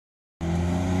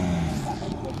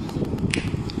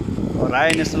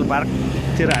राय national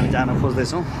पार्कतिर हामी जान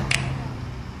खोज्दैछौँ।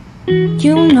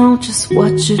 You know just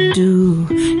what you do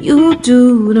to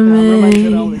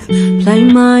me. Play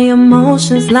my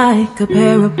emotions like a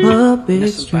pair of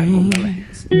puppet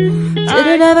strings. Did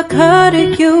it ever occur to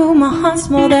you my heart's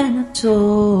more than a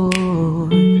toy?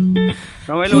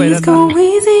 Please go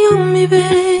easy on me,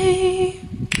 babe.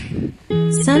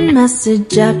 Send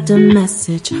message after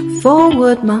message,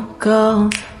 forward my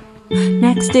calls.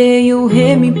 Next day you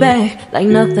hit me back like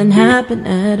nothing happened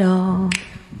at all.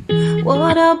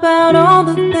 What about all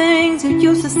the things you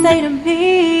used to say to me?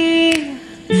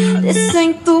 This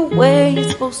ain't the way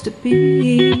it's supposed to be.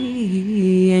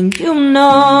 And you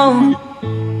know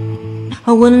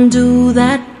I wouldn't do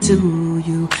that to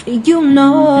you. You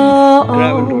know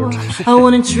I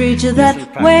wouldn't treat you that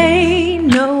way,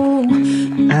 no.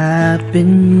 I've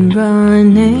been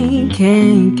running,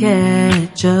 can't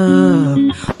catch up.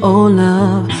 Oh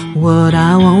love, what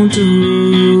I won't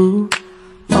do.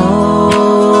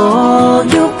 Oh,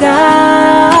 you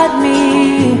got me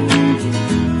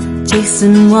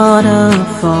chasing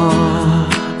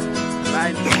waterfalls.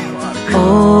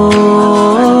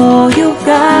 Oh, you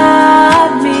got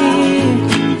me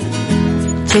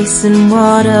chasing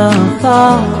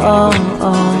waterfalls.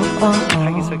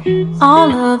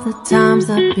 All of the times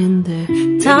I've been there,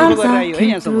 times I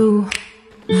came through.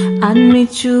 I'd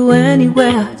meet you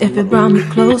anywhere if it brought me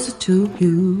closer to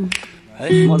you.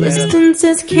 Distance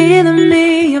is killing me,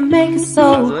 you make it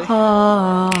so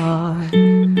hard.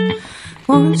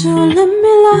 Won't you let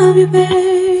me love you,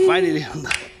 babe? Finally.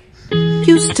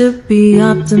 Used to be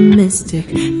optimistic,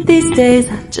 these days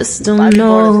I just don't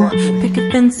know. Pick a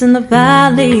fence in the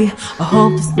valley, I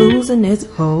hope it's losing its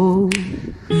hold.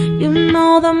 You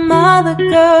know them other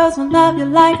girls won't love you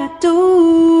like I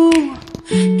do.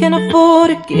 Can't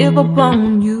afford to give up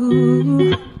on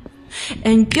you.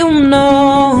 And you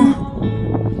know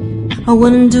I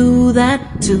wouldn't do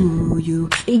that to you.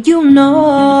 You know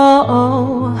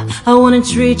I wouldn't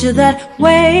treat you that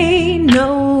way, no.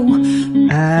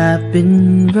 I've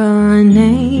been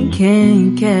running,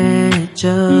 can't catch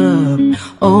up.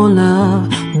 Oh love,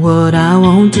 what I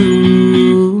won't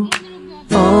do.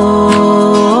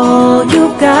 Oh, you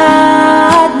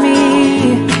got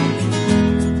me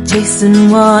chasing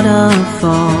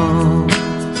waterfalls.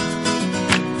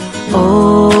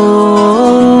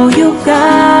 Oh, you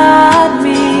got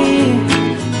me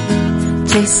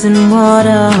chasing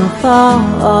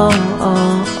waterfalls.